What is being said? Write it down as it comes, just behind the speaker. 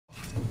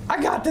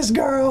I got this,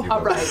 girl.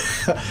 All right.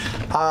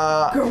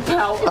 Girl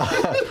power.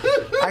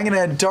 I'm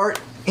gonna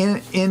dart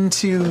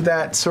into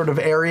that sort of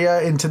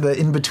area, into the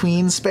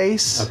in-between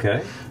space.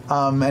 Okay.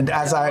 And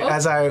as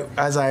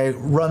I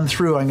run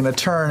through, I'm gonna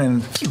turn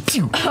and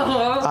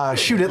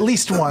shoot at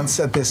least once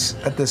at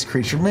this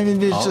creature.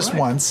 Maybe just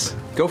once.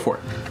 Go for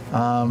it.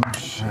 All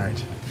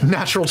right.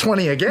 Natural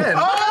 20 again.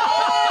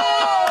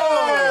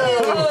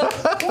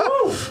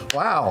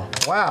 Wow.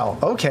 Wow.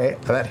 Okay.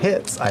 That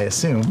hits, I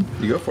assume.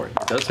 You go for it.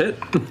 It does hit.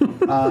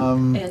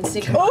 And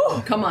 16.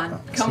 Oh, come on.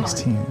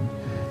 16,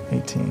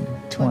 18,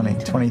 20,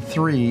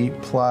 23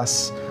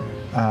 plus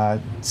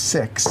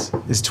 6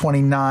 is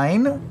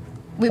 29.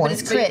 Wait, but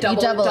it's crit. You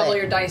double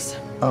your dice.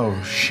 Oh,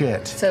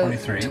 shit. So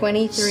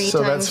 23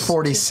 So times that's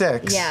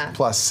 46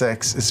 plus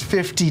 6 is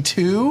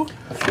 52.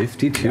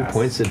 52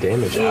 points of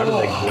damage out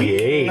of the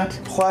gate.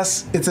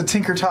 Plus, it's a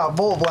Tinkertop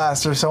Bolt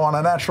Blaster, so on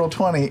a natural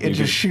 20, it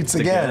just shoots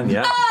again.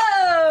 Yeah.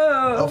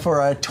 Oh!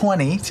 For a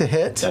 20 to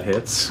hit. That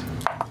hits.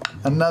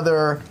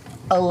 Another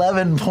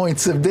 11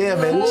 points of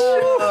damage.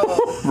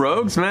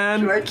 Rogues,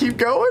 man. Should I keep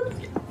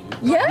going?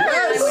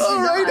 Yes!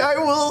 All right, I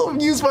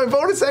will use my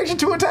bonus action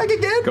to attack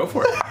again. Go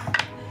for it.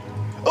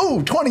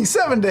 Oh,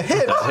 27 to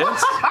hit. That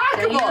hits.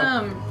 Come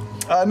on.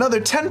 Another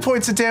 10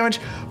 points of damage.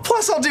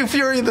 Plus, I'll do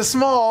Fury the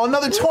Small.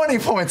 Another 20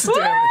 points of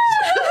damage.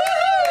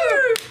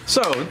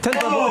 So,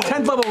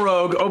 10th level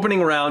rogue,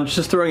 opening round,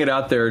 just throwing it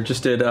out there,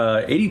 just did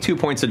 82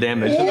 points of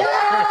damage.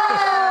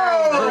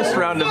 First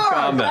round of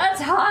combat.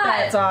 That's hot.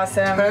 That's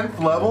awesome. 10th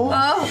level?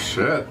 Oh.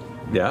 Shit.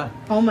 Yeah.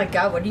 Oh my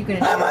god, what are you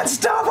gonna do? I'm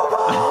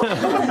unstoppable!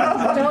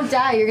 Don't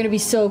die, you're gonna be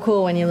so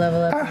cool when you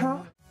level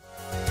up.